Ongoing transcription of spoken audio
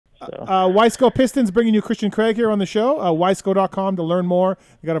So Wiseco Pistons bringing you Christian Craig here on the show. Wiseco.com to learn more.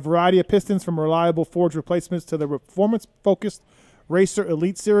 You got a variety of pistons from reliable forged replacements to the performance-focused Racer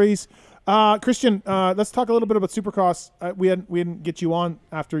Elite Series. Christian, let's talk a little bit about Supercross. We didn't get you on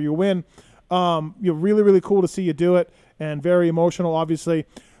after your win. You're really, really cool to see you do it, and very emotional, obviously.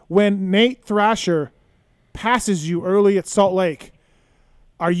 When Nate Thrasher passes you early at Salt Lake,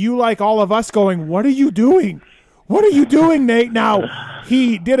 are you like all of us going, what are you doing? What are you doing, Nate? Now,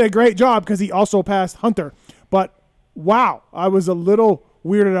 he did a great job because he also passed Hunter. But, wow, I was a little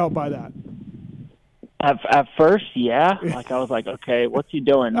weirded out by that. At first, yeah. Like, I was like, okay, what's he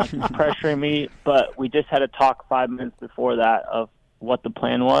doing? Like, he's pressuring me. But we just had a talk 5 minutes before that of what the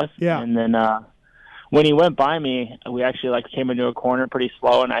plan was. Yeah. And then when he went by me, we actually, like, came into a corner pretty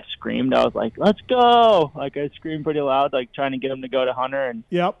slow, and I screamed. I was like, let's go! Like, I screamed pretty loud, like, trying to get him to go to Hunter. And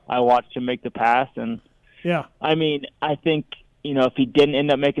I watched him make the pass. And, I mean, I think, you know, if he didn't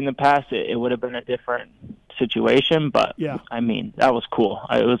end up making the pass, it would have been a different situation. But, I mean, that was cool.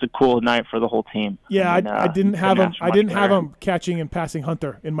 It was a cool night for the whole team. Yeah, I didn't have him. I didn't have him catching and passing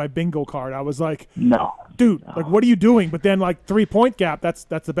Hunter in my bingo card. I was like, no, dude, like, what are you doing? But then, like, 3-point gap. That's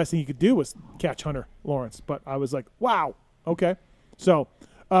the best thing you could do was catch Hunter Lawrence. But I was like, wow, okay. So,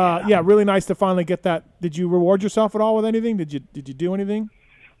 really nice to finally get that. Did you reward yourself at all with anything? Did you do anything?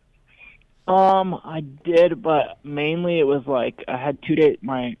 I did, but mainly it was like I had 2 days.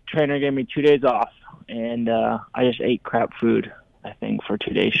 My trainer gave me 2 days off, and I just ate crap food, I think, for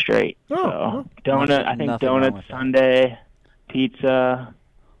 2 days straight. So donuts Sunday, pizza,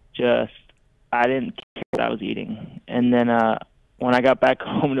 I didn't care what I was eating. And then when I got back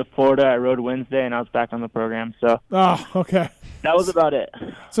home to Florida, I rode Wednesday, and I was back on the program. So okay. That was about it.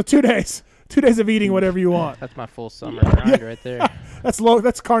 So 2 days. 2 days of eating whatever you want. That's my full summer grind right there. That's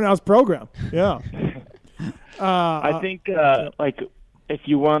Carnell's program. Yeah. I think like if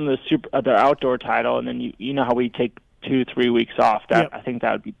you won the outdoor title, and then you know how we take 2-3 weeks off. I think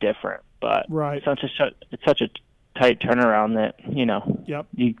that would be different. But it's such a tight turnaround that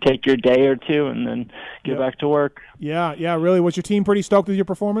you take your day or two and then get back to work. Yeah. Really, was your team pretty stoked with your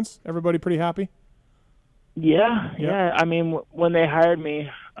performance? Everybody pretty happy? Yeah. I mean, when they hired me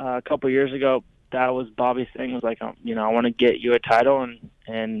a couple of years ago, that was Bobby's thing. Was like, I want to get you a title,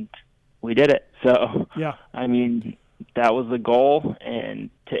 and we did it. So I mean, that was the goal, and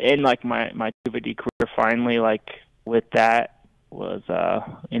to end like my 250 career finally, like with that was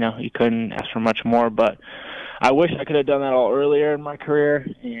you couldn't ask for much more. But I wish I could have done that all earlier in my career,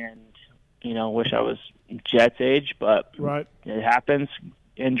 and wish I was Jet's age, but it happens.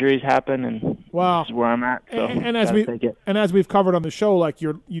 Injuries happen, and this is where I'm at. So and as we've covered on the show, like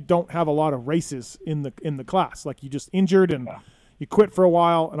you don't have a lot of races in the class. Like you just injured and you quit for a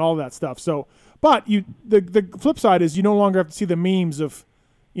while and all of that stuff. So, but the flip side is you no longer have to see the memes of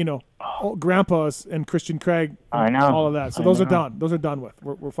grandpas and Christian Craig. And all of that. So those are done. Those are done with.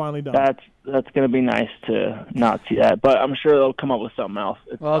 We're finally done. That's going to be nice to not see that, but I'm sure they'll come up with something else.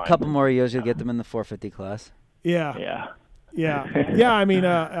 Well, a couple more years, you'll get them in the 450 class. Yeah. I mean,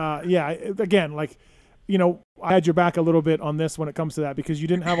 again, like, I had your back a little bit on this when it comes to that because you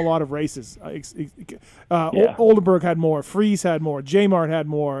didn't have a lot of races. Oldenburg had more. Fries had more. J-Mart had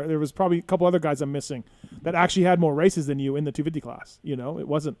more. There was probably a couple other guys I'm missing that actually had more races than you in the 250 class. It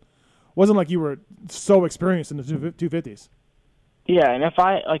wasn't like you were so experienced in the 250s. Yeah, and if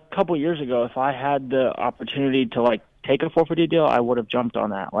a couple years ago, if I had the opportunity to, like, take a 450 deal, I would have jumped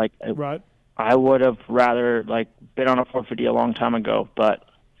on that. Like, I would have rather been on a 450 a long time ago, but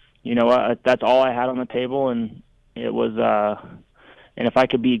you know what? That's all I had on the table, and it was. And if I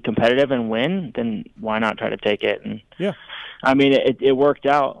could be competitive and win, then why not try to take it? And I mean, it worked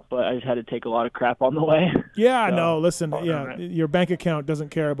out, but I just had to take a lot of crap on the way. Yeah, so, no, listen, your bank account doesn't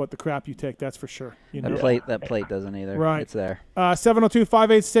care about the crap you take. That's for sure. That plate doesn't either. Right, it's there.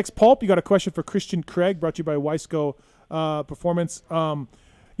 702-586-PULP. You got a question for Christian Craig, brought to you by Wiseco Performance.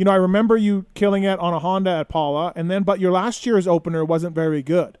 I remember you killing it on a Honda at Paula, but your last year's opener wasn't very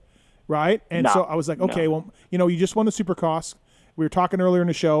good, right? And so I was like, okay, well, you just won the Supercross. We were talking earlier in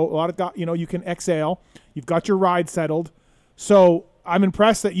the show. A lot of guys, you can exhale. You've got your ride settled. So I'm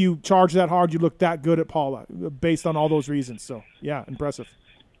impressed that you charged that hard. You looked that good at Paula based on all those reasons. So, yeah, impressive.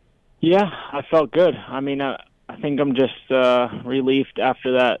 Yeah, I felt good. I mean, I think I'm just relieved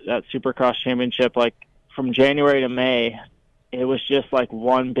after that Supercross championship. Like, from January to May, it was just like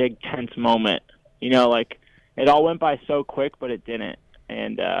one big tense moment. Like it all went by so quick, but it didn't.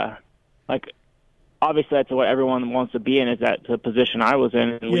 And obviously that's what everyone wants to be in, is that the position I was in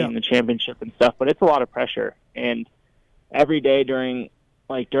and winning the championship and stuff. But it's a lot of pressure. And every day during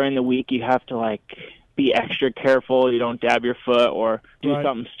the week, you have to be extra careful. You don't dab your foot or do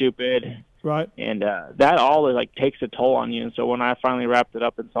something stupid. Right. And that all like takes a toll on you. And so when I finally wrapped it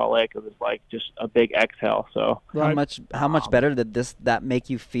up in Salt Lake, it was like just a big exhale. So how much better did that make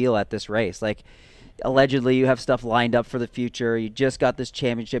you feel at this race? Like, allegedly you have stuff lined up for the future. You just got this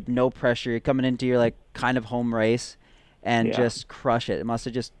championship, no pressure. You're coming into your like kind of home race and just crush it. It must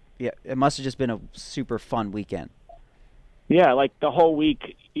have just been a super fun weekend. Yeah, like the whole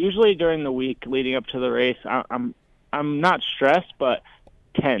week. Usually during the week leading up to the race, I'm not stressed, but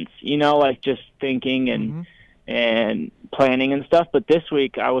tense. You know, like just thinking and planning and stuff. But this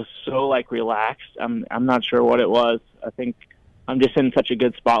week I was so like relaxed. I'm not sure what it was. I think I'm just in such a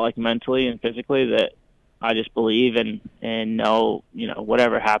good spot, like mentally and physically, that I just believe and know, you know,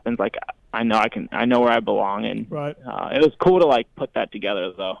 whatever happens, like I know where I belong. And it was cool to like put that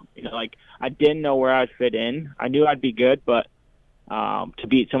together though. You know, like I didn't know where I'd fit in. I knew I'd be good, but to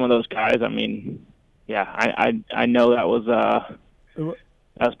beat some of those guys, I mean, yeah, I know that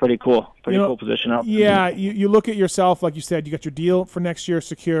was pretty cool. Cool position up. Yeah, you look at yourself, like you said, you got your deal for next year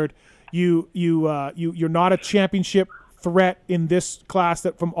secured. You're not a championship threat in this class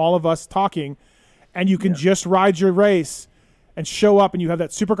that from all of us talking, and you can just ride your race and show up, and you have that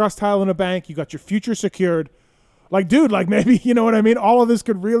Supercross title in the bank. You got your future secured. Like, dude, like maybe, you know what I mean? All of this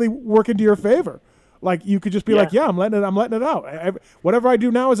could really work into your favor. Like you could just be like, yeah, I'm letting it out. Whatever I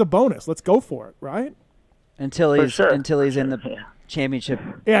do now is a bonus. Let's go for it, right? Until he's in the championship.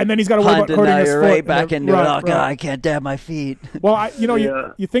 Yeah, and then he's got to worry about hurting his foot. Right back into it. Oh, God, I can't dab my feet. Well,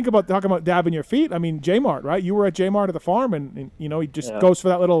 you think about talking about dabbing your feet. I mean, J-Mart, right? You were at J-Mart at the farm, and you know, he just goes for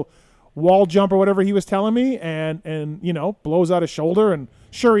that little wall jump or whatever he was telling me, and you know, blows out his shoulder. And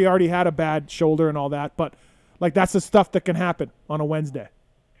sure, he already had a bad shoulder and all that, but like that's the stuff that can happen on a Wednesday.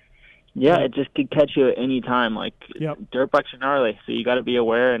 Yeah, it just could catch you at any time. Like dirt bikes are gnarly, so you got to be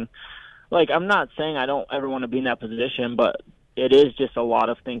aware. And like, I'm not saying I don't ever want to be in that position, but it is just a lot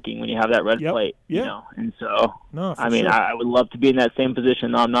of thinking when you have that red plate, you know. And so, I mean, I would love to be in that same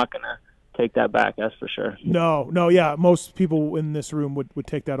position. No, I'm not going to take that back, that's for sure. No, yeah. Most people in this room would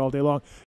take that all day long.